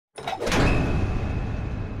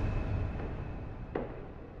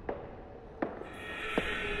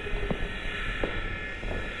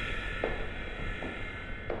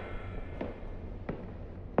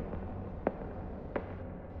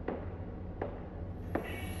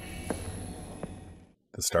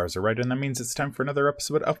The stars are right, and that means it's time for another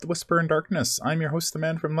episode of The Whisper in Darkness. I'm your host, the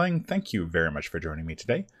Man from Lang. Thank you very much for joining me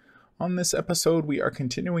today. On this episode, we are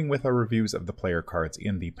continuing with our reviews of the player cards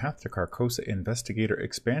in the Path to Carcosa Investigator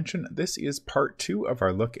expansion. This is part 2 of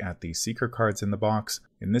our look at the Seeker cards in the box.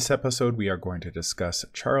 In this episode, we are going to discuss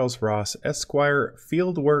Charles Ross Esquire,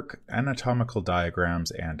 Fieldwork, Anatomical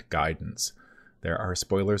Diagrams, and Guidance. There are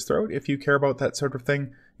spoilers throughout if you care about that sort of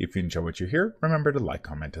thing. If you enjoy what you hear, remember to like,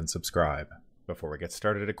 comment, and subscribe. Before we get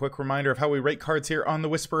started, a quick reminder of how we rate cards here on The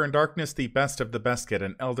Whisper in Darkness. The best of the best get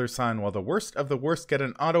an Elder Sign, while the worst of the worst get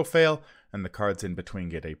an Auto Fail, and the cards in between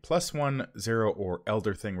get a +1, 0, or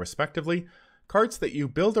Elder Thing respectively. Cards that you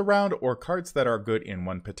build around or cards that are good in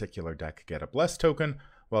one particular deck get a Bless token,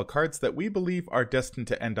 while cards that we believe are destined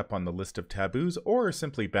to end up on the list of taboos or are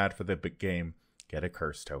simply bad for the big game get a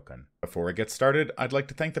Curse token. Before we get started, I'd like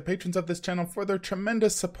to thank the patrons of this channel for their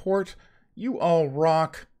tremendous support. You all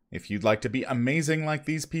rock. If you'd like to be amazing like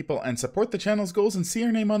these people and support the channel's goals and see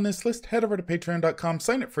your name on this list, head over to patreon.com,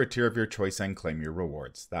 sign up for a tier of your choice, and claim your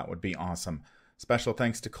rewards. That would be awesome. Special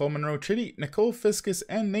thanks to Cole Monroe Chitty, Nicole Fiscus,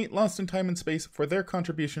 and Nate Lost in Time and Space for their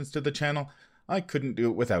contributions to the channel. I couldn't do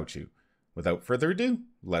it without you. Without further ado,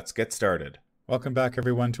 let's get started. Welcome back,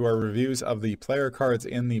 everyone, to our reviews of the player cards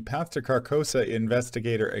in the Path to Carcosa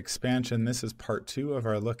Investigator expansion. This is part 2 of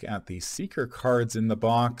our look at the Seeker cards in the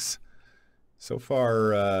box. So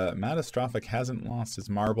far, Matastrophic hasn't lost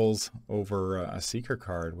his marbles over a Seeker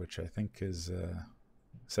card, which I think is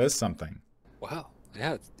says something. Wow,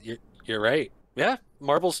 yeah, you're right. Yeah,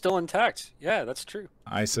 marble's still intact. Yeah, that's true.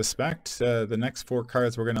 I suspect the next 4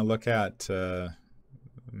 cards we're going to look at,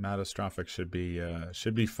 Matastrophic should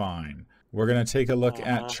be fine. We're going to take a look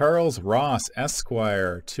at Charles Ross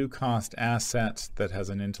Esquire, 2-cost asset that has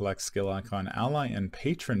an intellect skill icon, ally, and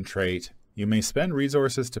patron trait. You may spend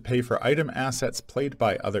resources to pay for item assets played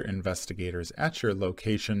by other investigators at your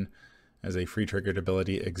location. As a free triggered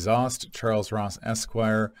ability, exhaust Charles Ross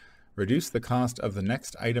Esquire. Reduce the cost of the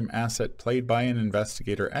next item asset played by an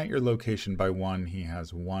investigator at your location by 1. He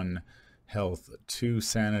has 1 health, 2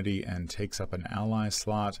 sanity, and takes up an ally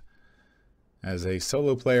slot. As a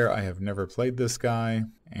solo player, I have never played this guy,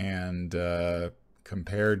 and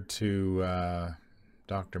compared to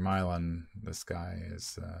Dr. Mylan, this guy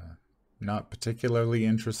is not particularly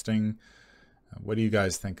interesting. What do you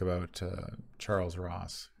guys think about Charles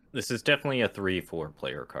Ross? This is definitely a 3-4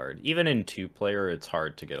 player card. Even in 2-player, it's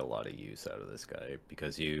hard to get a lot of use out of this guy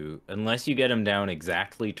because unless you get him down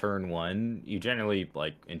exactly turn 1, you generally,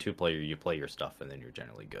 like in 2-player, you play your stuff and then you're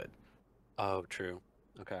generally good. Oh, true.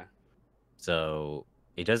 Okay. So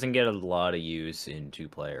it doesn't get a lot of use in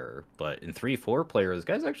 2-player, but in 3-4 player, this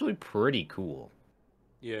guy's actually pretty cool.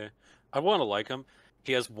 Yeah, I want to like him.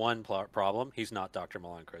 He has one problem. He's not Dr.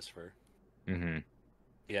 Milan Christopher. Mm-hmm.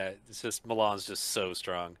 Yeah, it's just Milan's just so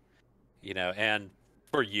strong, you know. And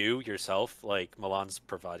for you yourself, like Milan's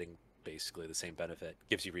providing basically the same benefit,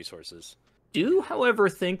 gives you resources. Do, however,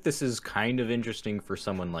 think this is kind of interesting for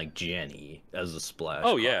someone like Jenny as a splash.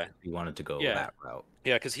 Oh yeah, if you wanted to go that route.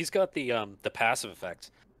 Yeah, because he's got the passive effect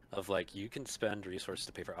of like you can spend resources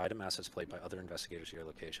to pay for item assets played by other investigators at your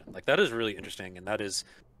location. Like that is really interesting, and that is,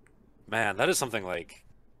 man, that is something like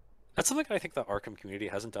that's something I think the Arkham community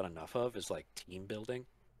hasn't done enough of is like team building.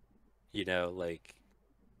 You know, like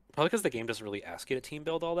probably because the game doesn't really ask you to team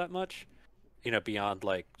build all that much. You know, beyond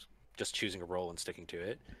like just choosing a role and sticking to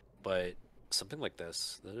it, but something like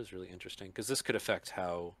this, that is really interesting because this could affect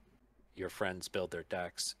how your friends build their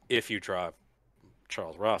decks. If you draw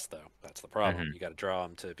Charles Ross, though, that's the problem. You got to draw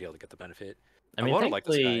him to be able to get the benefit. I mean,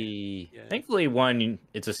 thankfully, one,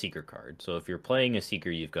 it's a Seeker card. So if you're playing a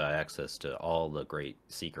Seeker, you've got access to all the great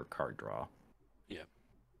Seeker card draw. Yeah.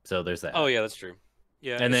 So there's that. Oh yeah, that's true.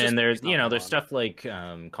 Yeah. And then there's there's stuff like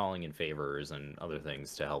calling in favors and other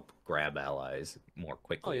things to help grab allies more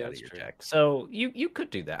quickly out of your deck. So you could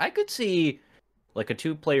do that. I could see like a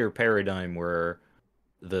 2-player paradigm where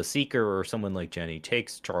the Seeker or someone like Jenny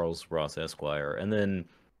takes Charles Ross Esquire, and then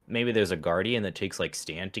maybe there's a Guardian that takes like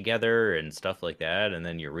Stand Together and stuff like that, and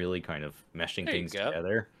then you're really kind of meshing things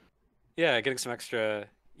together. Yeah, getting some extra.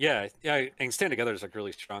 Yeah, and Stand Together is like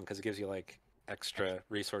really strong because it gives you like extra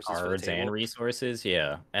resources cards and resources,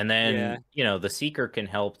 and then the Seeker can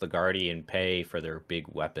help the Guardian pay for their big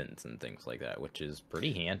weapons and things like that, which is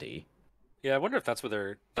pretty handy. Yeah, I wonder if that's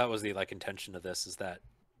whether that was the like intention of this, is that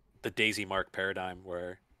the Daisy Mark paradigm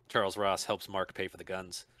where Charles Ross helps Mark pay for the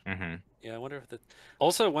guns. Yeah, I wonder if that.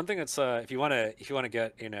 Also, one thing that's if you want to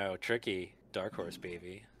get tricky, Dark Horse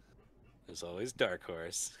baby, there's always Dark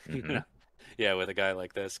Horse. Yeah, with a guy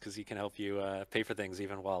like this, because he can help you pay for things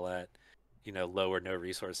even while at low or no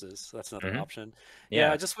resources. That's another option.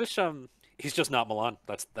 Yeah, I just wish he's just not Milan.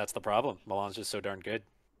 That's the problem. Milan's just so darn good,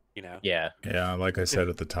 you know. Yeah. Yeah, like I said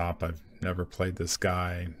at the top, I've never played this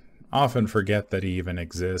guy. Often forget that he even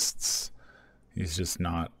exists. He's just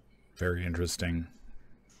not very interesting.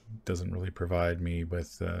 Doesn't really provide me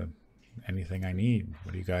with anything I need.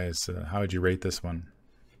 What do you guys, how would you rate this one?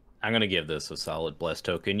 I'm going to give this a solid blessed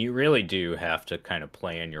token. You really do have to kind of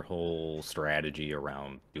plan your whole strategy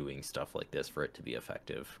around doing stuff like this for it to be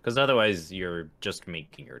effective. Because otherwise, you're just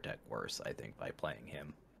making your deck worse, I think, by playing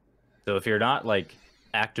him. So if you're not, like,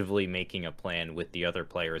 actively making a plan with the other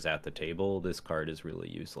players at the table, this card is really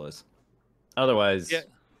useless. Otherwise,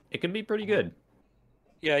 it can be pretty good.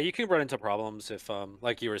 Yeah, you can run into problems if,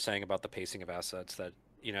 like you were saying about the pacing of assets, that,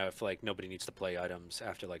 you know, if like nobody needs to play items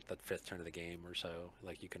after like the 5th turn of the game or so,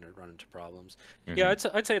 like you can run into problems. Yeah,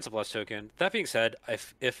 I'd say it's a plus token. That being said,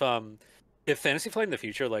 if Fantasy Flight in the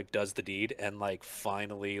future like does the deed and like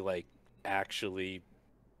finally like actually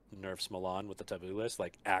nerfs Milan with the taboo list,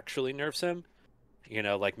 like actually nerfs him, you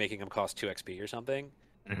know, like making him cost 2 XP or something,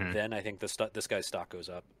 then I think this guy's stock goes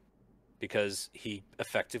up. Because he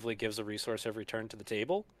effectively gives a resource every turn to the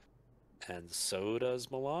table, and so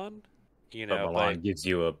does Milan. You know, but Milan gives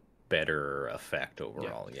you a better effect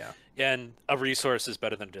overall. Yeah, and a resource is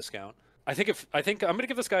better than a discount. I think I'm gonna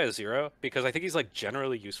give this guy a 0 because I think he's like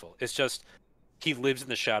generally useful. It's just he lives in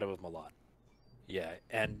the shadow of Milan. Yeah,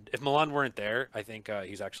 and if Milan weren't there, I think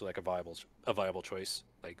he's actually like a viable choice,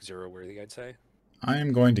 like 0 worthy, I'd say. I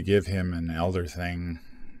am going to give him an Elder Thing.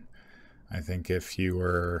 I think if you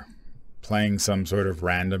were playing some sort of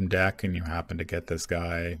random deck and you happen to get this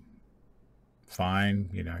guy, fine,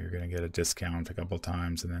 you know, you're going to get a discount a couple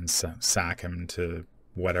times and then sack him to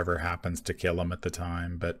whatever happens to kill him at the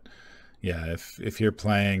time. But yeah, if you're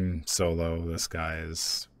playing solo, this guy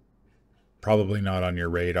is probably not on your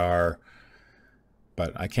radar.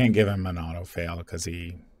 But I can't give him an auto fail because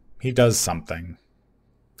he does something.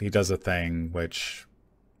 He does a thing which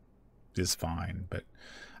is fine. But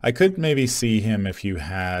I could maybe see him if you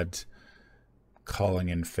had calling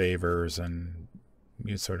in favors and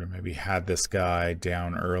you sort of maybe had this guy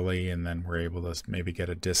down early and then were able to maybe get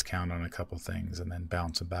a discount on a couple things and then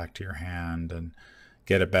bounce him back to your hand and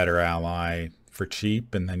get a better ally for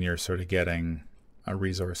cheap, and then you're sort of getting a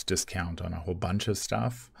resource discount on a whole bunch of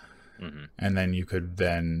stuff. And then you could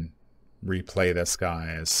then replay this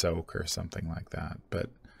guy as soak or something like that. But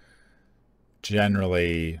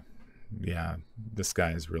generally, yeah, this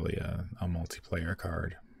guy is really a multiplayer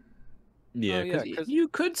card. Yeah, because you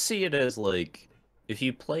could see it as like, if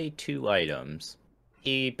you play 2 items,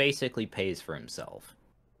 he basically pays for himself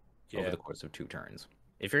over the course of 2 turns.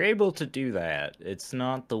 If you're able to do that, it's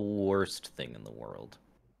not the worst thing in the world.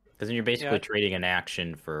 Because then you're basically trading an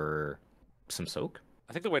action for some soak.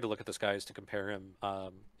 I think the way to look at this guy is to compare him,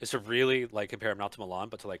 is to really like compare him not to Milan,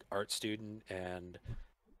 but to like Art Student and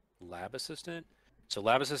Lab Assistant. So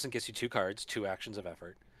Lab Assistant gets you 2 cards, 2 actions of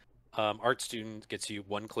effort. Art Student gets you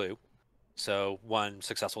 1 clue. So 1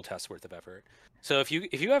 successful test worth of effort. So if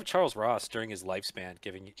you have Charles Ross during his lifespan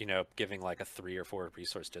giving like a 3 or 4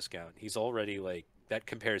 resource discount, he's already like, that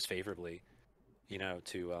compares favorably, you know,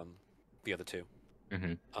 to the other 2.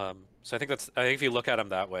 So I think if you look at him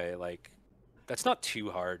that way, like that's not too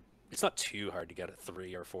hard. It's not too hard to get a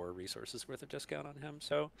 3 or 4 resources worth of discount on him.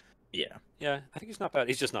 So yeah, I think he's not bad.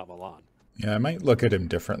 He's just not Milan. Yeah, I might look at him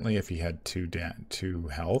differently if he had 2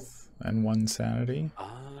 health and 1 sanity. Oh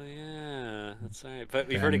yeah, that's right. But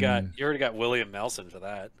you already got William Nelson for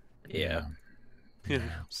that. Yeah.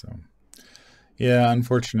 So yeah,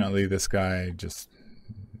 unfortunately, this guy just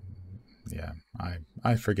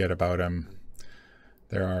I forget about him.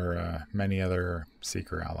 There are many other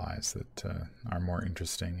Seeker allies that are more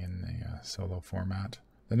interesting in the solo format.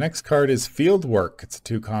 The next card is Fieldwork. It's a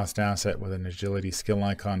 2-cost asset with an agility skill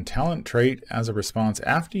icon talent trait. As a response,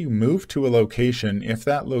 after you move to a location, if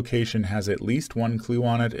that location has at least 1 clue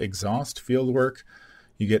on it, exhaust Fieldwork.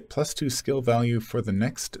 You get +2 skill value for the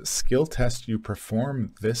next skill test you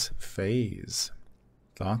perform this phase.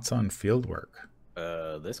 Thoughts on Fieldwork?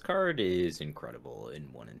 This card is incredible in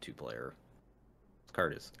 1 and 2 player. This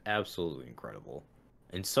card is absolutely incredible.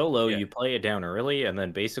 In solo, you play it down early, and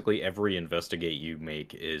then basically every investigate you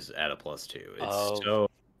make is at a +2. It's so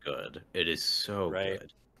good. It is so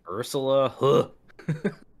good. Ursula, huh.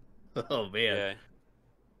 Oh man.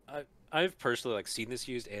 Yeah. I've personally like seen this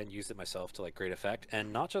used and used it myself to like great effect,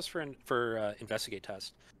 and not just for investigate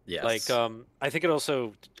test. Yes. Like I think it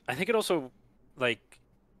also like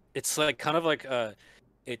it's like kind of like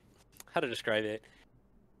how to describe it.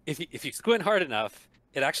 If you squint hard enough,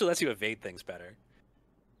 it actually lets you evade things better.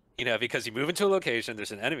 You know, because you move into a location,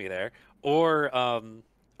 there's an enemy there, or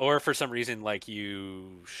or for some reason like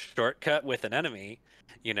you shortcut with an enemy,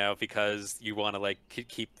 because you want to like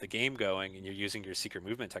keep the game going and you're using your secret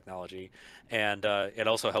movement technology, and it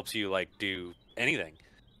also helps you like do anything.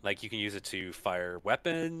 Like you can use it to fire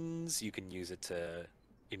weapons, you can use it to,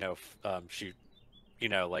 shoot,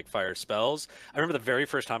 like fire spells. I remember the very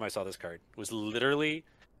first time I saw this card was literally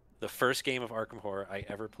the first game of Arkham Horror I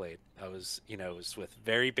ever played. I was, it was with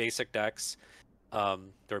very basic decks. They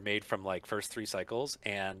were made from like first 3 cycles,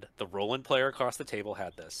 and the Roland player across the table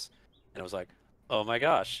had this, and it was like, oh my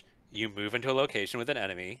gosh, you move into a location with an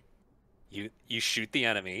enemy, you shoot the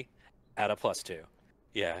enemy at a +2,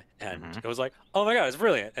 yeah, and it was like, oh my god, it's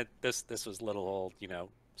brilliant. And this was little old,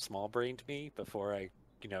 small brain to me before I,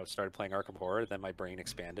 started playing Arkham Horror. Then my brain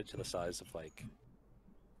expanded to the size of like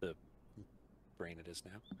the brain it is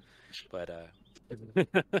now, but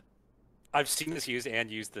I've seen this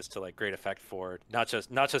used this to like great effect for not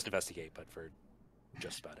just Investigate, but for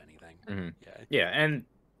just about anything. Yeah, and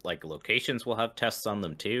like locations will have tests on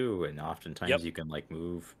them too, and oftentimes you can like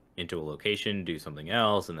move into a location, do something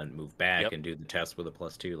else, and then move back and do the test with a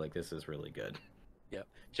 +2. Like this is really good. Yep.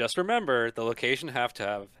 Just remember, the location has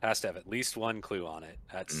to have at least one clue on it.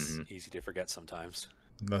 That's easy to forget sometimes.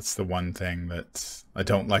 That's the one thing that I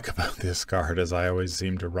don't like about this card, is I always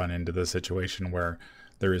seem to run into the situation where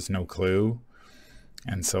there is no clue,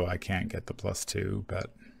 and so I can't get the +2.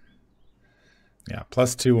 But yeah,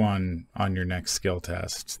 +2 on your next skill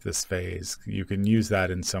test this phase. You can use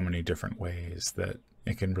that in so many different ways that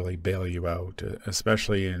it can really bail you out,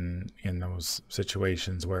 especially in those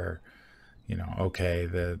situations where, okay,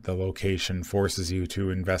 the location forces you to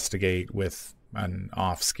investigate with an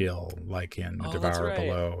off skill, like in the Devour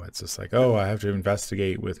Below. It's just like, oh, I have to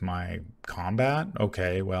investigate with my combat.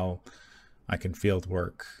 Okay, well, I can field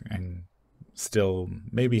work and still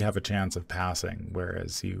maybe have a chance of passing,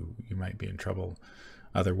 whereas you might be in trouble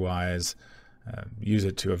otherwise. Use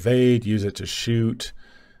it to evade, use it to shoot.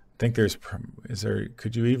 I think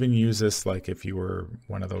could you even use this like if you were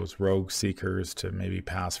one of those rogue seekers to maybe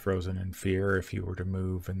pass Frozen in Fear if you were to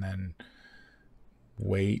move and then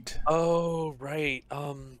wait? Oh, right.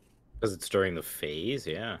 Because it's during the phase,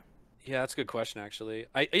 yeah. Yeah, that's a good question actually.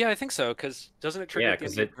 I think so, because doesn't it trigger at the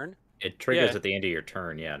end of your turn? It triggers at the end of your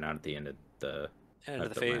turn, yeah, not at the end of the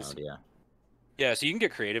phase. Round, yeah. Yeah, so you can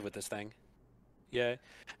get creative with this thing. Yeah.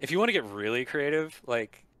 If you want to get really creative,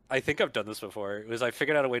 like I think I've done this before. It was I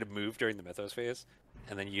figured out a way to move during the Mythos phase,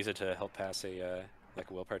 and then use it to help pass a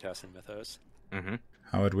willpower test in Mythos.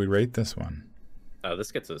 How would we rate this one? Oh,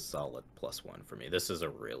 this gets a solid +1 for me. This is a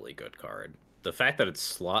really good card. The fact that it's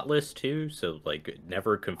slotless too, so like it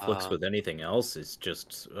never conflicts with anything else, is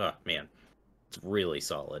just man, it's really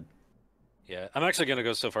solid. Yeah, I'm actually gonna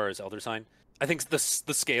go so far as Elder Sign. I think the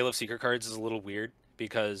scale of secret cards is a little weird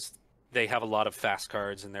because they have a lot of fast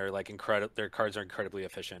cards and they're like their cards are incredibly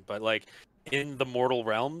efficient. But like in the mortal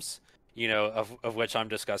realms, of which I'm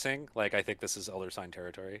discussing, like I think this is Elder Sign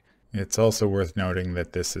territory. It's also worth noting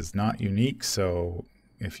that this is not unique, so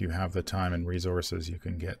if you have the time and resources, you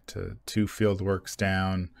can get to 2 field works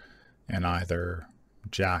down and either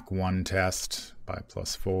jack 1 test by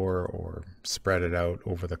 +4 or spread it out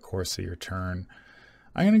over the course of your turn.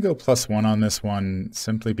 I'm going to go +1 on this one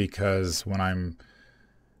simply because when I'm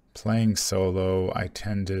playing solo, I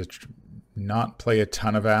tend to not play a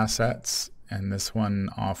ton of assets, and this one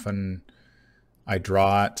often I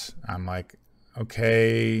draw it. I'm like,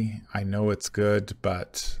 okay, I know it's good,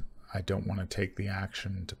 but I don't want to take the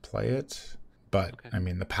action to play it. But I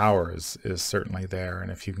mean, the power is certainly there,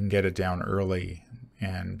 and if you can get it down early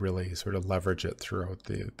and really sort of leverage it throughout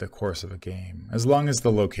the course of a game, as long as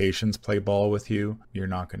the locations play ball with you, you're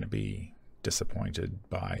not going to be disappointed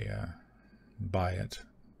by it.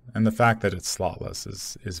 And the fact that it's slotless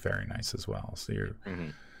is very nice as well. So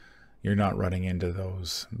you're not running into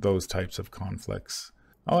those types of conflicts.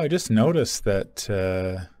 Oh, I just noticed that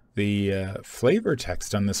the flavor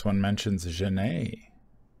text on this one mentions Genet.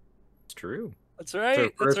 It's true. That's right.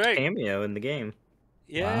 It's her first cameo in the game.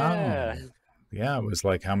 Yeah. Wow. Yeah, it was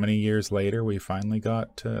like how many years later we finally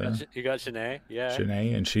got... you got Genet, yeah.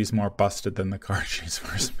 Genet, and she's more busted than the card she's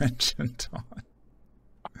first mentioned on.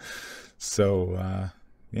 So,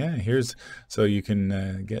 yeah, so you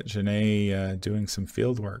can get Genet doing some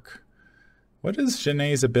field work. What is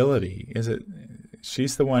Genet's ability?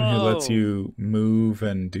 She's the one who lets you move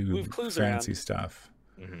and do fancy stuff.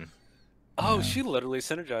 Oh, yeah. She literally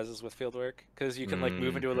synergizes with fieldwork because you can like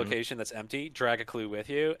move into a location that's empty, drag a clue with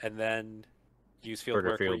you, and then use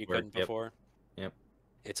fieldwork where you couldn't before. Yep.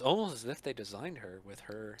 It's almost as if they designed her with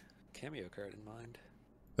her cameo card in mind.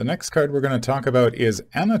 The next card we're going to talk about is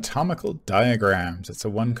Anatomical Diagrams. It's a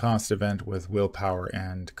 1-cost event with willpower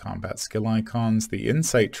and combat skill icons. The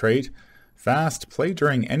insight trait: fast, play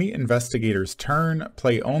during any investigator's turn,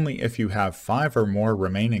 play only if you have 5 or more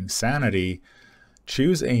remaining sanity.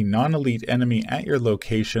 Choose a non-elite enemy at your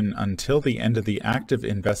location until the end of the active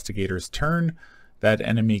investigator's turn. That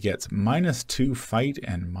enemy gets -2 fight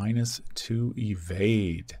and -2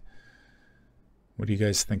 evade. What do you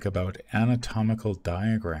guys think about Anatomical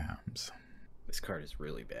Diagrams? This card is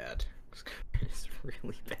really bad. This card is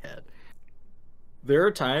really bad. There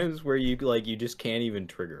are times where you just can't even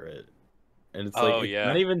trigger it. And it's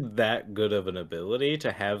not even that good of an ability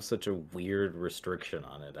to have such a weird restriction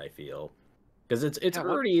on it, I feel. Because it's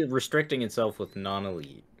already restricting itself with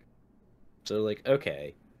non-elite. So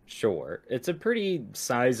okay, sure. It's a pretty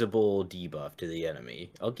sizable debuff to the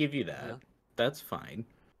enemy. I'll give you that. Yeah. That's fine.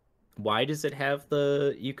 Why does it have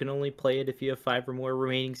you can only play it if you have 5 or more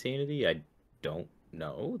remaining sanity? I don't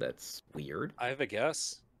know. That's weird. I have a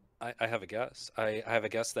guess. I have a guess. I have a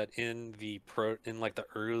guess that in the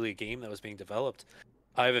early game that was being developed,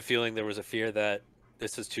 I have a feeling there was a fear that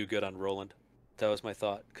this is too good on Roland. That was my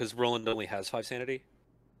thought, because Roland only has 5 sanity,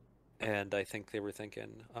 and I think they were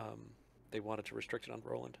thinking they wanted to restrict it on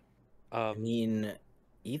Roland. I mean,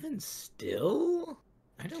 even still,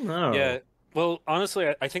 I don't know. Yeah. Well,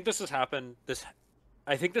 honestly, I think this has happened.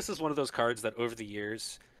 I think this is one of those cards that over the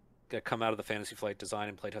years that come out of the Fantasy Flight design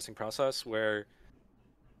and playtesting process where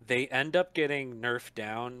they end up getting nerfed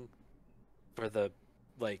down for the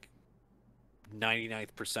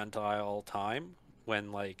 99th percentile time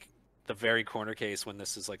when the very corner case when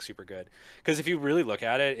this is super good. Because if you really look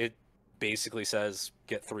at it, it basically says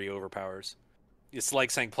get 3 overpowers. It's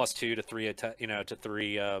like saying +2 to 3 to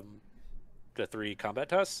 3 combat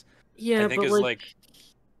tests. Yeah,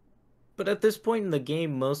 but at this point in the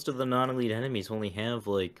game, most of the non-elite enemies only have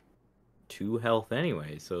 2 health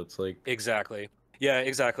anyway, so it's Exactly. Yeah,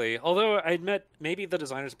 exactly. Although I admit maybe the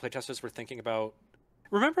designers and playtesters were thinking about,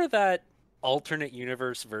 remember that alternate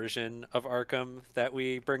universe version of Arkham that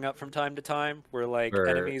we bring up from time to time, where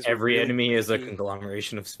enemies every enemy is a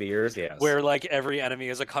conglomeration of spheres? Yes. Where every enemy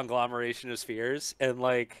is a conglomeration of spheres, and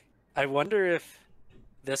I wonder if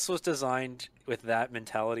this was designed with that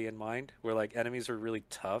mentality in mind, where enemies were really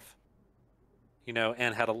tough,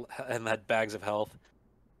 and had bags of health,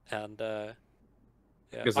 and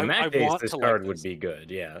because in that case, this card would be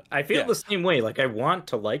good. Yeah, I feel the same way. I want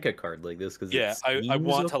to like a card like this because I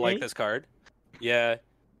want to like this card. Yeah,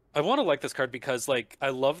 I want to like this card because I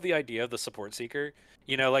love the idea of the support seeker.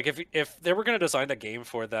 If they were going to design the game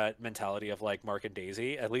for that mentality of Mark and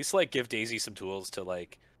Daisy, at least give Daisy some tools to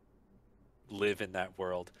live in that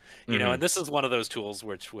world, and this is one of those tools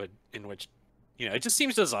which it just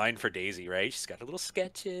seems designed for Daisy, right? She's got her little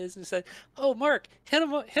sketches and said, "Oh, Mark, hit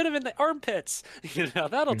him in the armpits,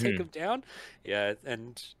 that'll take him down." Yeah,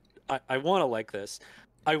 and I want to like this.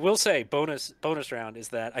 I will say bonus round is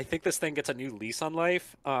that I think this thing gets a new lease on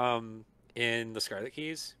life in the Scarlet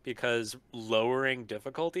Keys, because lowering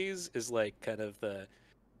difficulties is kind of the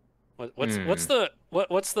what's the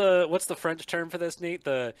French term for this, Nate?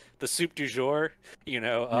 The soup du jour, of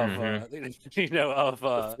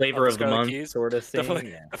the flavor of the month Keys. Sort of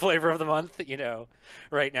thing. The flavor of the month,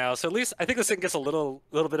 right now. So at least I think this thing gets a little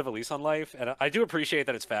bit of a lease on life, and I do appreciate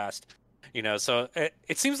that it's fast. So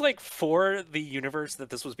it seems like for the universe that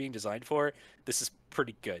this was being designed for, this is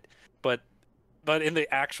pretty good. But in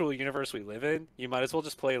the actual universe we live in, you might as well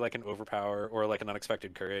just play an overpower or an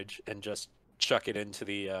unexpected courage and just chuck it into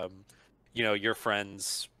the your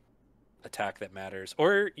friend's attack that matters,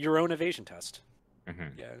 or your own evasion test.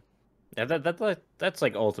 That's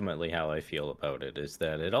ultimately how I feel about it, is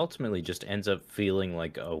that it ultimately just ends up feeling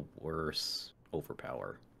like a worse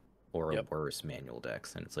overpower or a worse manual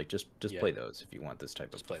dex, and it's just play those if you want this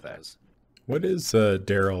type of play those. What is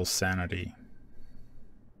Daryl's sanity?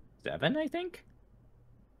 7, I think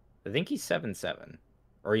he's 7/7,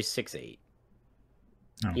 or he's 6/8.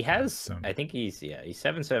 Okay, he has. So... I think he's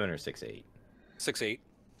 7/7 or 6/8. 6/8.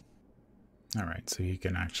 All right, so he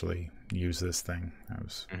can actually use this thing. I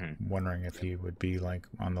was wondering if he would be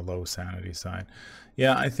on the low sanity side.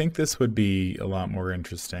 Yeah, I think this would be a lot more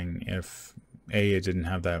interesting if it didn't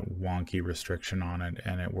have that wonky restriction on it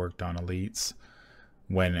and it worked on elites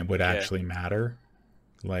when it would actually matter.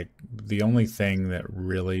 The only thing that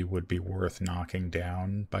really would be worth knocking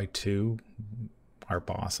down by 2 are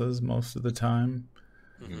bosses most of the time.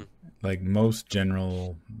 Most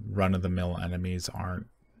general run-of-the-mill enemies aren't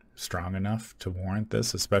strong enough to warrant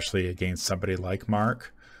this, especially against somebody like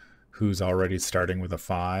Mark, who's already starting with a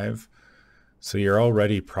 5. So you're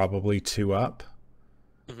already probably 2 up.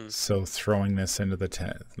 So throwing this into the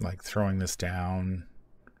throwing this down,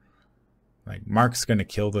 like Mark's going to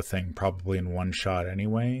kill the thing probably in one shot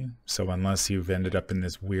anyway. So unless you've ended up in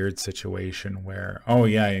this weird situation where, oh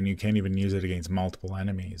yeah, and you can't even use it against multiple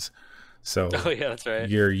enemies. So oh yeah, that's right.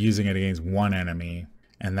 You're using it against one enemy,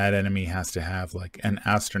 and that enemy has to have like an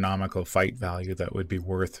astronomical fight value that would be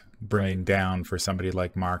worth bringing down for somebody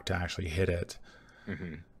like Mark to actually hit it.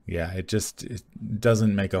 Yeah, it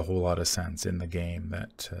doesn't make a whole lot of sense in the game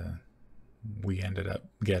that we ended up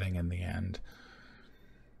getting in the end.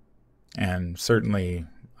 And certainly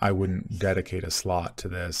I wouldn't dedicate a slot to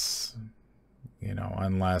this, you know,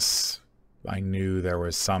 unless I knew there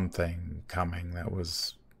was something coming that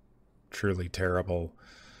was truly terrible.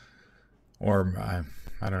 Or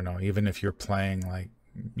I don't know, even if you're playing, like,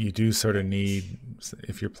 you do sort of need,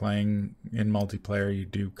 if you're playing in multiplayer, you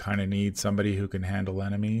do kind of need somebody who can handle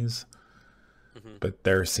enemies. But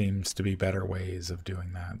there seems to be better ways of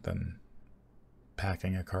doing that than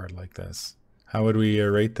packing a card like this. How would we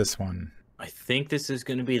rate this one? I think this is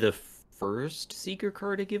going to be the first Seeker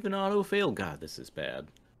card to give an auto fail. God, this is bad.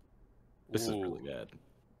 This is really bad.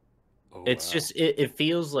 Oh, it's just, it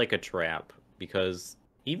feels like a trap, because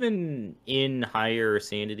even in higher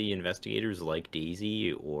sanity investigators like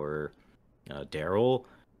Daisy or Daryl,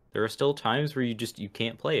 there are still times where you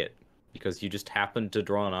can't play it because you just happen to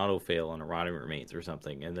draw an auto fail on a Rotting Remains or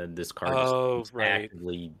something, and then this card is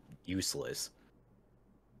actively useless.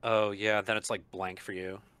 Oh yeah, then it's like blank for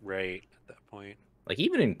you, right, at that point. Like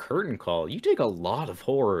even in Curtain Call, you take a lot of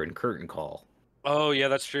horror in Curtain Call. Oh yeah,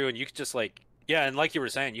 that's true, and you could just like, yeah, and like you were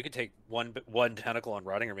saying, you could take one tentacle on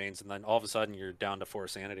Rotting Remains, and then all of a sudden you're down to 4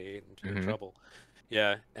 sanity and you're in trouble.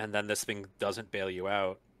 Yeah, and then this thing doesn't bail you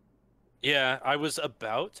out. Yeah, I was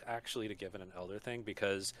about actually to give it an Elder thing,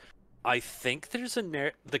 because I think there's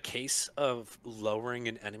the case of lowering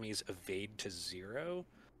an enemy's evade to 0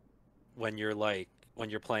 when you're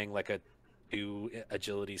playing like a 2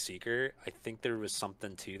 agility seeker. I think there was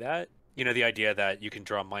something to that. You know, the idea that you can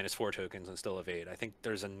draw -4 tokens and still evade. I think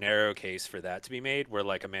there's a narrow case for that to be made, where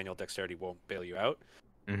like a manual dexterity won't bail you out.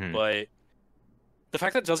 But the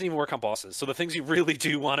fact that it doesn't even work on bosses, so the things you really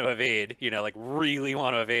do want to evade, you know, like really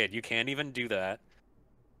want to evade, you can't even do that.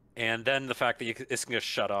 And then the fact that it's going to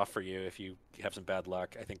shut off for you if you have some bad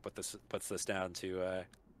luck, I think puts this down to,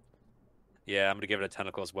 yeah, I'm going to give it a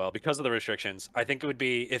tentacle as well. Because of the restrictions, I think it would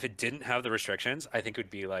be, if it didn't have the restrictions, I think it would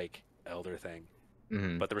be like Elder thing.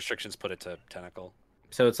 But the restrictions put it to tentacle.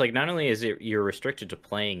 So it's like, not only is it you're restricted to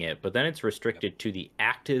playing it, but then it's restricted to the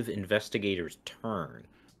active investigator's turn.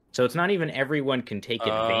 So it's not even everyone can take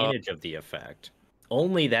advantage of the effect.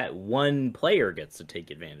 Only that one player gets to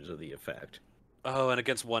take advantage of the effect. Oh, and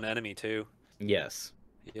against one enemy too. Yes.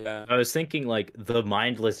 Yeah. I was thinking like the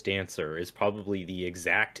Mindless Dancer is probably the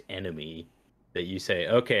exact enemy that you say,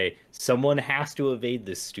 okay, someone has to evade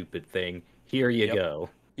this stupid thing. Here you go.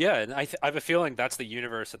 Yeah, and I have a feeling that's the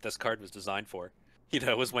universe that this card was designed for. You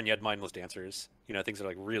know, it was when you had Mindless Dancers. You know, things are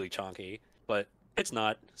like really chonky, but it's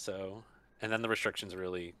not. So, and then the restrictions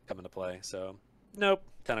really come into play. So, nope,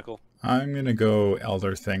 tentacle. I'm going to go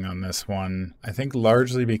Elder thing on this one. I think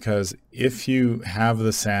largely because if you have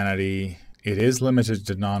the sanity, it is limited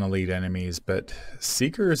to non-elite enemies, but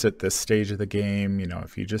Seekers at this stage of the game, you know,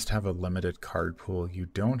 if you just have a limited card pool, you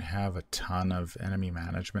don't have a ton of enemy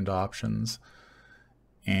management options.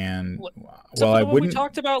 And well, I wouldn't. We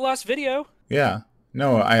talked about last video. Yeah,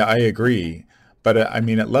 no, I agree. But I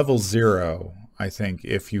mean, at level 0, I think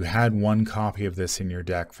if you had one copy of this in your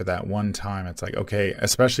deck for that one time, it's like, okay,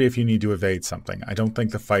 especially if you need to evade something. I don't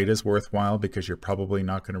think the fight is worthwhile because you're probably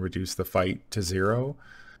not going to reduce the fight to 0.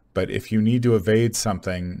 But if you need to evade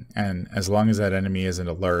something, and as long as that enemy isn't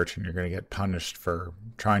alert and you're going to get punished for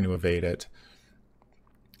trying to evade it,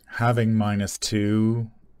 having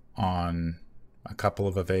 -2 on a couple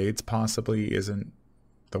of evades possibly isn't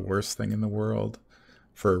the worst thing in the world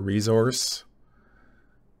for a resource.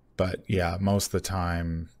 But yeah, most of the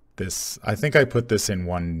time, I think I put this in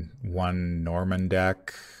one Norman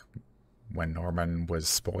deck when Norman was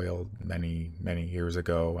spoiled many years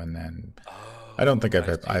ago, and then I don't think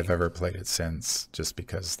I've ever played it since, just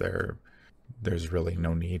because there's really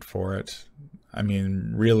no need for it. I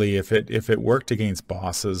mean, really, if it worked against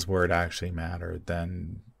bosses where it actually mattered,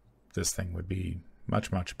 then this thing would be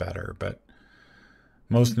much better. But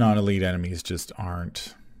most non-elite enemies just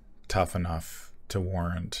aren't tough enough to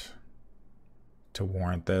warrant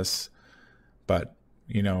this. But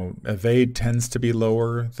you know, evade tends to be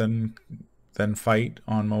lower than fight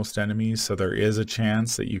on most enemies, so there is a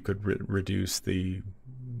chance that you could reduce the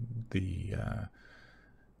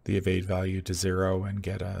evade value to 0 and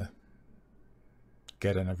get an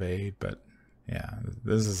evade. But Yeah,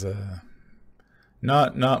 this is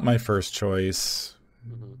not my first choice,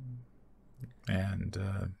 and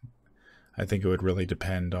I think it would really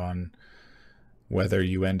depend on whether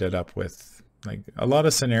you ended up with, like, a lot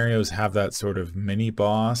of scenarios have that sort of mini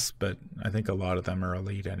boss, but I think a lot of them are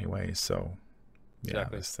elite anyway. So yeah,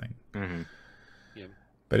 Exactly. this thing. Yeah.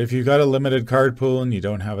 But if you've got a limited card pool and you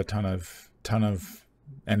don't have a ton of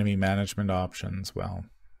enemy management options, well,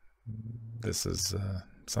 this is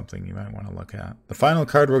something you might want to look at. The final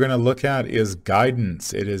card we're going to look at is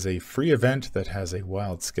Guidance. It is a free event that has a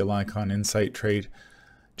wild skill icon insight trait.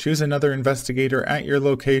 Choose another investigator at your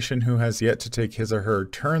location who has yet to take his or her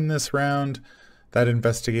turn this round. That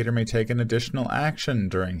investigator may take an additional action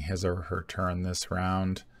during his or her turn this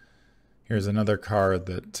round. Here's another card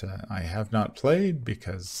that I have not played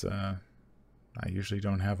because I usually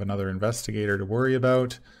don't have another investigator to worry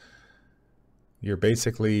about. You're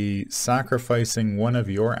basically sacrificing one of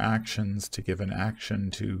your actions to give an action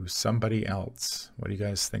to somebody else. What do you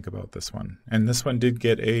guys think about this one? And this one did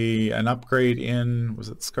get an upgrade in, was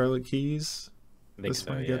it Scarlet Keys? This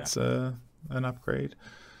one gets an upgrade.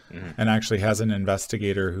 And actually has an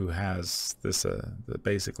investigator who has this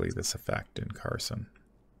basically this effect in Carson.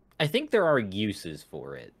 I think there are uses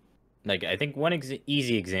for it. Like, I think one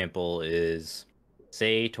easy example is,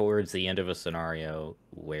 say, towards the end of a scenario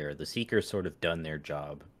where the Seeker's sort of done their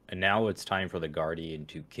job, and now it's time for the Guardian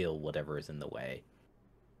to kill whatever is in the way.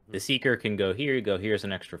 The Seeker can go here, here's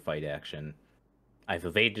an extra fight action. I've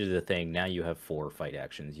evaded the thing, now you have 4 fight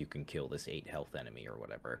actions, you can kill this 8 health enemy or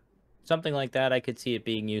whatever. Something like that, I could see it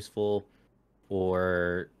being useful.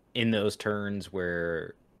 Or in those turns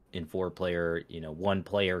where in 4-player, one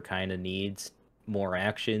player kind of needs more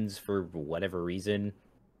actions for whatever reason,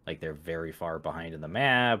 like they're very far behind in the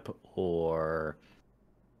map, or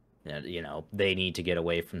they need to get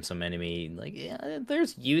away from some enemy. Like, yeah,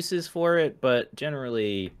 there's uses for it, but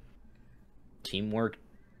generally teamwork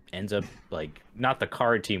ends up, like, not the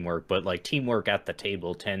card teamwork, but like teamwork at the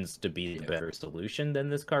table tends to be the better solution than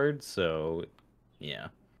this card. So yeah,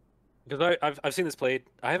 because I've seen this played.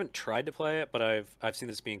 I haven't tried to play it, but I've seen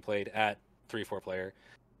this being played at 3-4 player,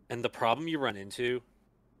 and the problem you run into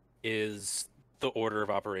is the order of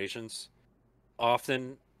operations.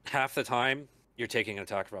 Often, half the time, you're taking an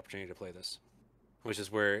attack of opportunity to play this, which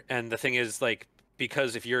is where. And the thing is, like,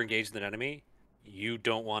 because if you're engaged with an enemy, you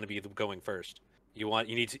don't want to be going first. You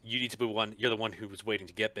need to be one. You're the one who was waiting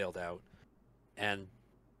to get bailed out, and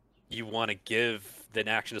you want to give an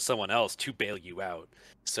action to someone else to bail you out.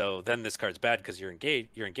 So then this card's bad because you're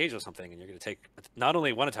engaged with something, and you're going to take not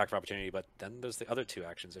only one attack of opportunity, but then there's the other 2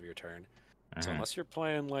 actions of your turn. So unless you're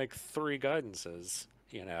playing like 3 guidances,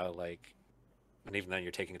 like, and even then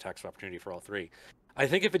you're taking attacks of opportunity for all 3. I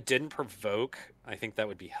think if it didn't provoke, I think that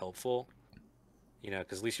would be helpful.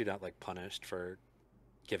 Because at least you're not like punished for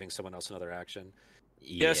giving someone else another action.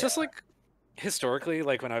 Yeah, it's just like historically,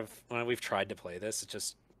 like when we've tried to play this, it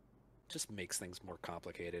just makes things more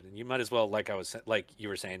complicated. And you might as well, like you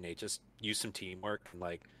were saying, Nate, just use some teamwork and,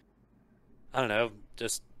 like, I don't know,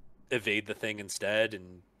 just evade the thing instead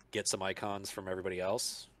and get some icons from everybody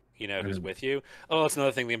else, who's with you. Oh, that's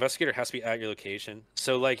another thing. The investigator has to be at your location.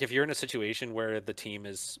 So, like, if you're in a situation where the team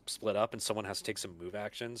is split up and someone has to take some move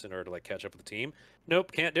actions in order to, like, catch up with the team,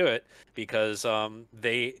 nope, can't do it because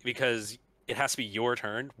because it has to be your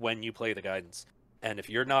turn when you play the guidance. And if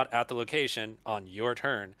you're not at the location on your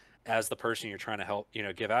turn as the person you're trying to help,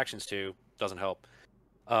 give actions to, doesn't help.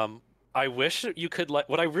 I wish you could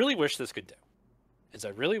what I really wish this could do is I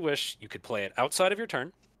really wish you could play it outside of your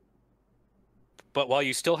turn, but while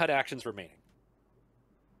you still had actions remaining.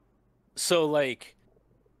 So, like,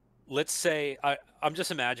 let's say I'm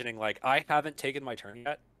just imagining, like, I haven't taken my turn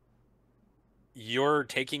yet. You're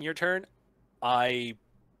taking your turn. I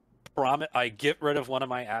get rid of one of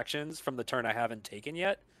my actions from the turn I haven't taken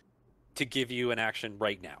yet to give you an action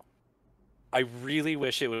right now. I really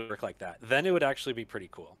wish it would work like that. Then it would actually be pretty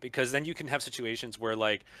cool, because then you can have situations where,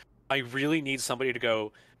 like, I really need somebody to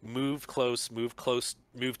go move close, move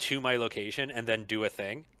to my location, and then do a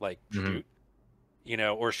thing like shoot,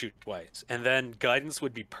 or shoot twice, and then guidance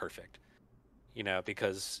would be perfect,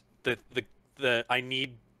 because the I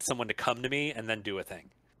need someone to come to me and then do a thing.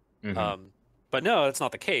 But no, that's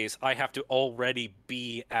not the case. I have to already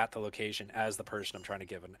be at the location as the person I'm trying to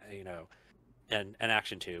give an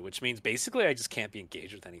action to, which means basically I just can't be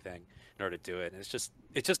engaged with anything in order to do it. And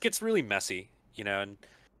it just gets really messy,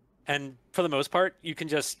 and for the most part, you can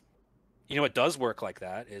just, what does work like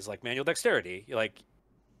that is like manual dexterity. Like,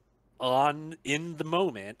 in the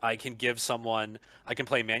moment, I can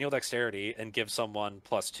play manual dexterity and give someone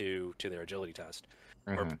 +2 to their agility test,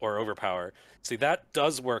 or overpower. See, that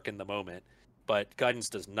does work in the moment, but guidance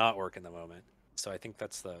does not work in the moment. So I think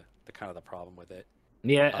that's the kind of the problem with it.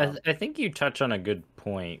 Yeah, I think you touch on a good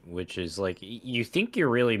point, which is like you think you're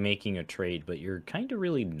really making a trade, but you're kind of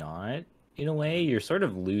really not in a way. You're sort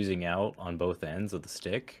of losing out on both ends of the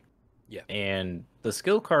stick. Yeah. And the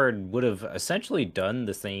skill card would have essentially done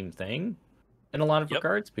the same thing in a lot of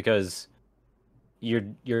regards because you're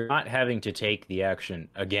not having to take the action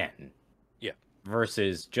again. Yeah.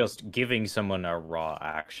 Versus just giving someone a raw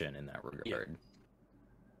action in that regard. Yeah.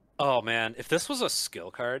 Oh man, if this was a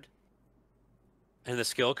skill card, and the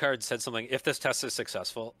skill card said something, if this test is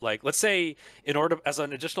successful, like let's say in order as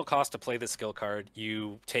an additional cost to play the skill card,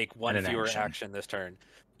 you take one fewer action this turn.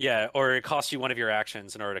 Yeah, or it costs you one of your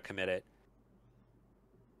actions in order to commit it.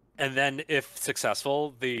 And then if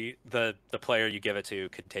successful, the player you give it to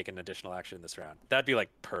could take an additional action this round. That'd be like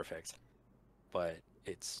perfect. But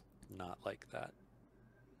it's not like that.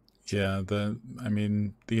 Yeah, the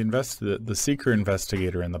Seeker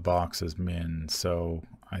Investigator in the box is Min, so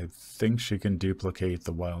I think she can duplicate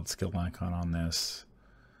the wild skill icon on this,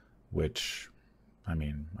 which, I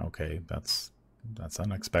mean, okay, that's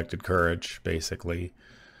unexpected courage, basically.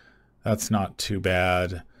 That's not too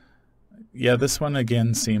bad. Yeah, this one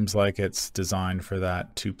again seems like it's designed for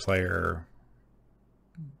that two-player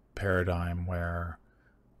paradigm where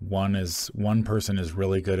one person is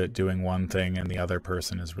really good at doing one thing and the other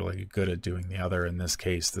person is really good at doing the other. In this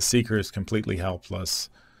case, the Seeker is completely helpless.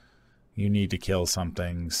 You need to kill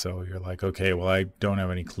something, so you're like, okay, well, I don't have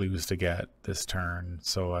any clues to get this turn,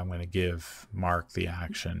 so I'm going to give Mark the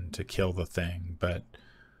action to kill the thing. But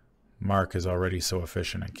Mark is already so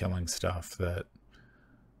efficient at killing stuff that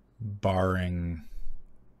barring...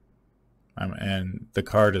 and the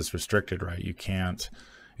card is restricted, right? You can't...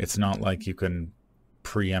 It's not like you can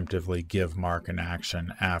preemptively give Mark an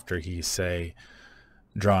action after he's, say,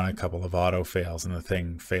 drawn a couple of auto fails and the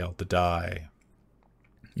thing failed to die.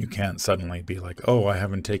 You can't suddenly be like, oh, I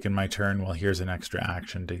haven't taken my turn, well, here's an extra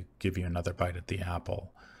action to give you another bite at the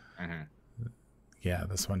apple. Yeah,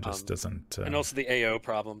 this one just doesn't... And also the AO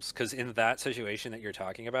problems, because in that situation that you're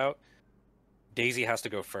talking about, Daisy has to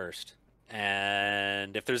go first.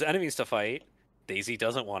 And if there's enemies to fight, Daisy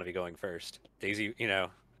doesn't want to be going first. Daisy,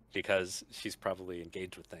 because she's probably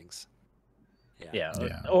engaged with things. Yeah.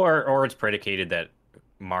 Or it's predicated that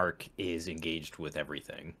Mark is engaged with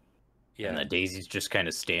everything. Yeah. And that Daisy's just kind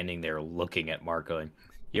of standing there looking at Mark going,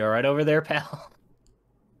 you all right over there, pal?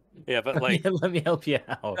 Yeah, but like... let me help you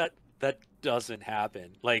out. That doesn't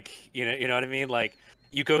happen. Like, you know what I mean? Like,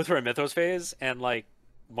 you go through a Mythos phase and like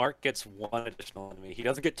Mark gets one additional enemy. He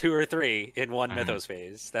doesn't get 2 or 3 in one Mythos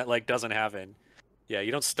phase. That like doesn't happen. Yeah,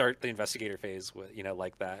 you don't start the Investigator phase with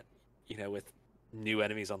like that, with new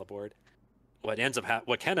enemies on the board. What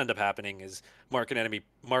can end up happening is Mark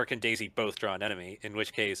and Daisy both draw an enemy, in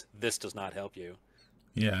which case this does not help you.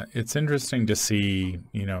 Yeah, it's interesting to see,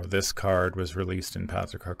 this card was released in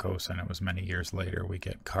Path of Carcosa, and it was many years later we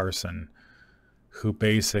get Carson, who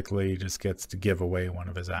basically just gets to give away one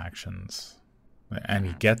of his actions. And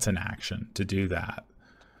he gets an action to do that.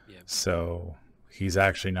 Yeah. So he's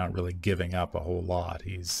actually not really giving up a whole lot.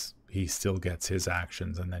 He still gets his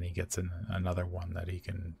actions, and then he gets another one that he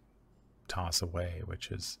can toss away,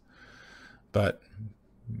 but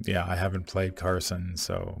yeah, I haven't played Carson,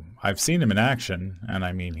 so I've seen him in action, and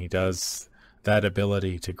I mean, he does that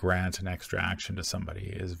ability to grant an extra action to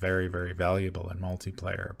somebody is very, very valuable in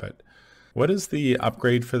multiplayer. But what does the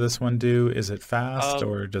upgrade for this one do? Is it fast,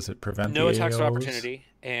 or does it prevent no the attacks of AOs? opportunity?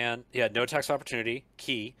 And no attacks of opportunity,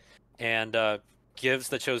 key, and gives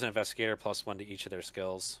the chosen investigator +1 to each of their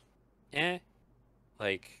skills.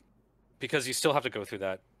 Like, because you still have to go through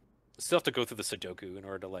that. Still have to go through the Sudoku in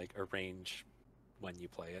order to like arrange when you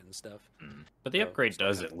play it and stuff. But the upgrade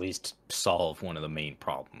does at least solve one of the main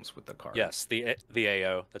problems with the card. Yes, the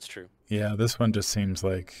AO, that's true. Yeah, this one just seems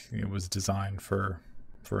like it was designed for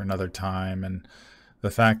another time, and the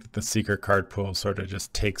fact that the Seeker card pool sort of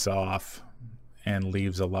just takes off and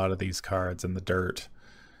leaves a lot of these cards in the dirt,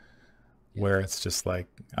 where it's just like,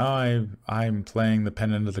 oh, I'm playing the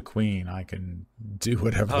Pendant of the Queen. I can do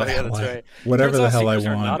whatever the hell I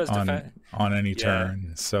want on any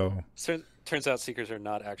turn. So turns out Seekers are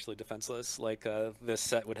not actually defenseless, like this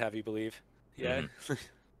set would have you believe. Yeah.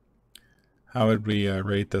 How would we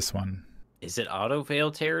rate this one? Is it auto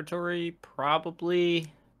fail territory? Probably.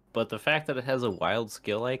 But the fact that it has a wild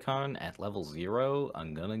skill icon at level 0,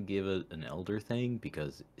 I'm gonna give it an Elder thing,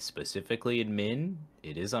 because specifically in Min,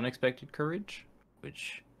 it is Unexpected Courage,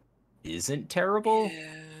 which isn't terrible.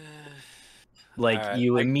 Yeah. Like,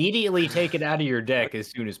 you immediately take it out of your deck as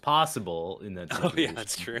soon as possible in that situation. Oh, yeah,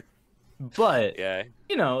 that's true. But,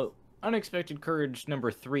 Unexpected Courage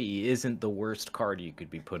number 3 isn't the worst card you could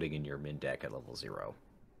be putting in your min deck at level 0.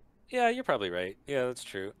 Yeah, you're probably right. Yeah, that's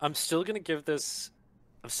true. I'm still gonna give this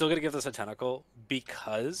a tentacle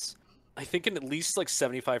because I think in at least like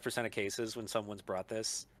 75% of cases when someone's brought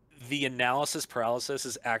this, the analysis paralysis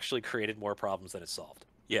has actually created more problems than it's solved.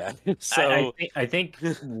 Yeah. So I think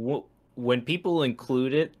when people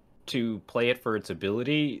include it to play it for its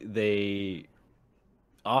ability, they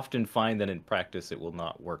often find that in practice it will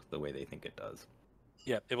not work the way they think it does.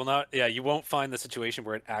 Yeah, it will not. Yeah, you won't find the situation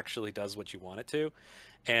where it actually does what you want it to,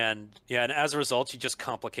 and and as a result, you just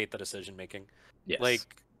complicate the decision making. Yes. Like,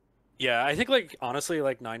 yeah, I think like honestly,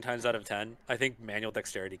 like 9 times out of 10, I think manual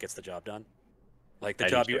dexterity gets the job done. Like the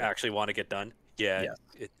job you actually want to get done. Yeah,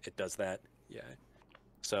 it does that. Yeah.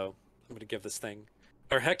 So I'm gonna give this thing,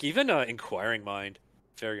 or heck, even Inquiring Mind,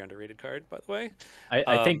 very underrated card, by the way.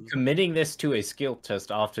 I think committing this to a skill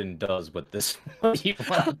test often does what you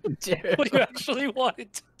want to do. What you actually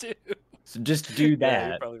wanted to do. So just do that. Yeah,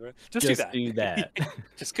 you're probably right. Just do that.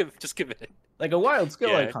 just commit it. Like a wild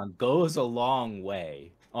skill icon goes a long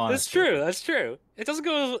way. Honestly. That's true. It doesn't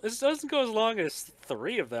go as long as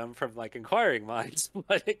 3 of them from like Inquiring Minds,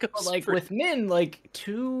 but it goes like with Min, like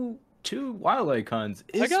two wild icons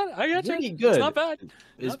is I got pretty you. good. It's not bad.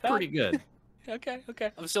 It's pretty good. Okay.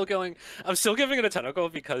 I'm still giving it a tentacle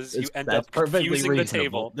because you end up perfectly confusing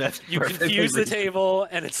reasonable. the table. You confuse the table,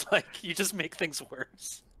 and it's like you just make things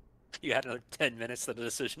worse. You had another 10 minutes of the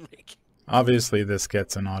decision making. Obviously, this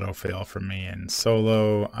gets an auto fail from me. In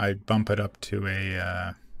solo, I bump it up to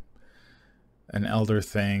an Elder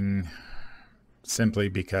Thing simply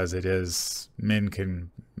because it is Min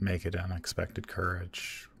can make it Unexpected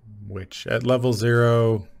Courage, which at level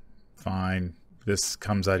 0, fine. This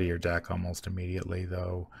comes out of your deck almost immediately,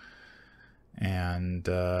 though. And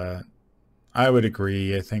I would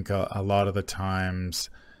agree. I think a lot of the times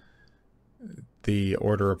the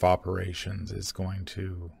order of operations is going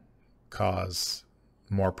to cause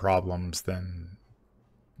more problems than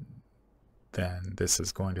this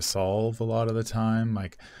is going to solve a lot of the time.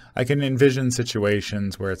 Like, I can envision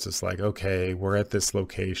situations where it's just like, okay, we're at this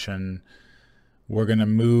location, we're going to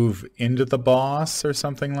move into the boss or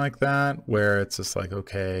something like that, where it's just like,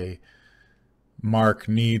 okay, Mark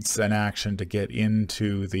needs an action to get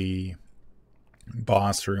into the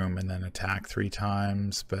boss room and then attack 3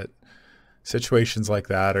 times. But situations like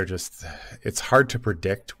that are just, it's hard to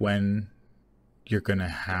predict when you're going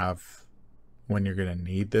to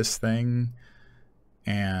need this thing.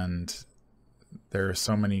 And there are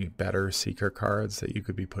so many better Seeker cards that you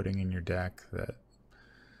could be putting in your deck that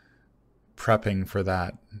prepping for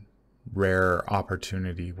that rare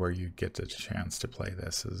opportunity where you get a chance to play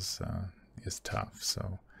this is tough.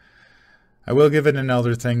 So I will give it an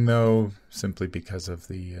Elder Thing, though, simply because of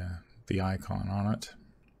the icon on it.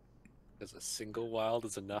 Because a single wild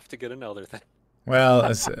is enough to get an Elder Thing. Well,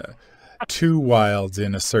 as 2 wilds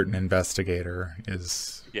in a certain Investigator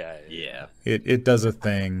is... Yeah. It does a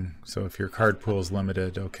thing. So if your card pool is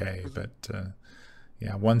limited, okay. But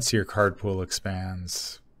once your card pool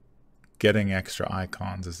expands, getting extra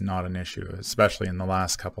icons is not an issue, especially in the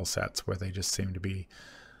last couple sets where they just seem to be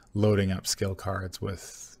loading up skill cards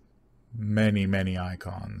with many, many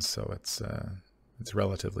icons. So it's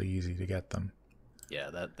relatively easy to get them. Yeah,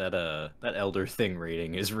 that Elder Thing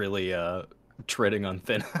rating is really treading on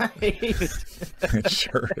thin ice. It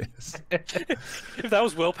sure is. If that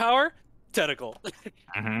was willpower, tentacle.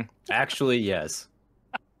 Actually, yes.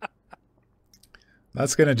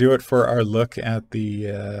 That's going to do it for our look at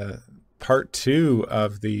the part 2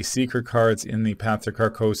 of the Seeker cards in the Path to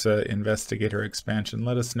Carcosa Investigator expansion.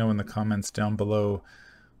 Let us know in the comments down below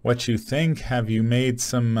what you think. Have you made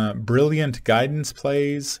some brilliant guidance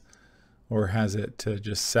plays? Or has it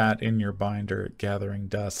just sat in your binder gathering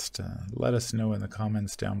dust? Let us know in the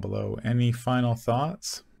comments down below. Any final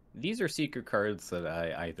thoughts? These are Seeker cards that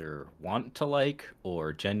I either want to like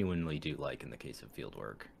or genuinely do like in the case of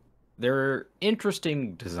Fieldwork. They're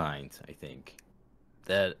interesting designs, I think,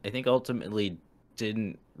 that I think ultimately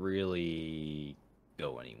didn't really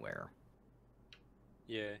go anywhere.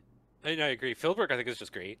 Yeah, I agree. Fieldwork, I think, is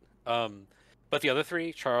just great. But the other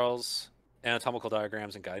 3, Charles, Anatomical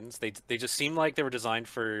Diagrams, and Guidance, they just seem like they were designed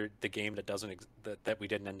for the game that we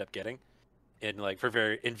didn't end up getting, in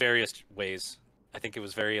various ways. I think it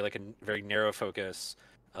was very narrow focus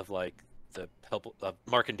of like the help of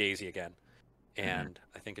Mark and Daisy again, and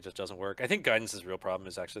I think it just doesn't work. I think Guidance's real problem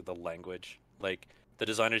is actually the language. Like, the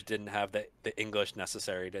designers didn't have the English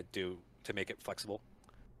necessary to make it flexible.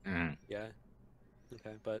 Yeah.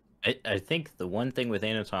 Okay, but I think the one thing with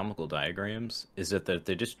Anatomical Diagrams is that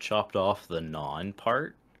they just chopped off the non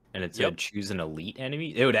part and it said choose an elite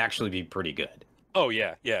enemy, it would actually be pretty good. Oh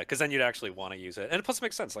yeah, because then you'd actually want to use it, and plus it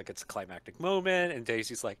makes sense. Like it's a climactic moment, and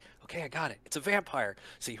Daisy's like, "Okay, I got it. It's a vampire,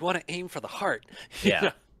 so you want to aim for the heart."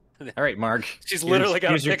 Yeah. All right, Mark. She's literally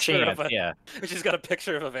got a picture of a She's got a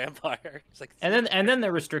picture of a vampire. She's like, and then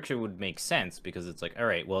the restriction would make sense because it's like, all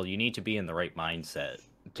right, well, you need to be in the right mindset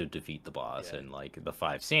to defeat the boss, and like the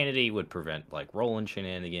 5 sanity would prevent like rolling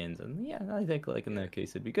shenanigans, and I think like in that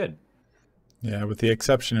case it'd be good. Yeah, with the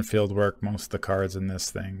exception of field work, most of the cards in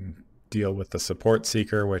this thing deal with the support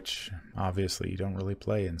seeker, which obviously you don't really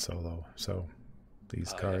play in solo. So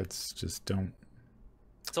these cards just don't.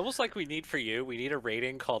 It's almost like we need a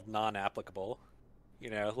rating called non-applicable. You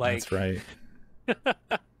know, like that's right.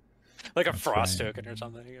 like a frost token or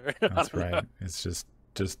something. That's right. It's just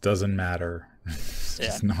doesn't matter. It's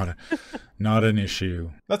just not an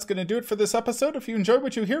issue. That's going to do it for this episode. If you enjoyed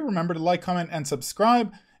what you hear, remember to like, comment, and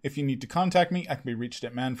subscribe. If you need to contact me, I can be reached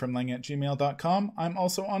at manfromlang@gmail.com. I'm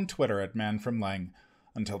also on Twitter at manfromlang.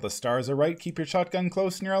 Until the stars are right, keep your shotgun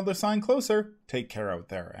close and your elder sign closer. Take care out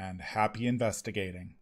there, and happy investigating.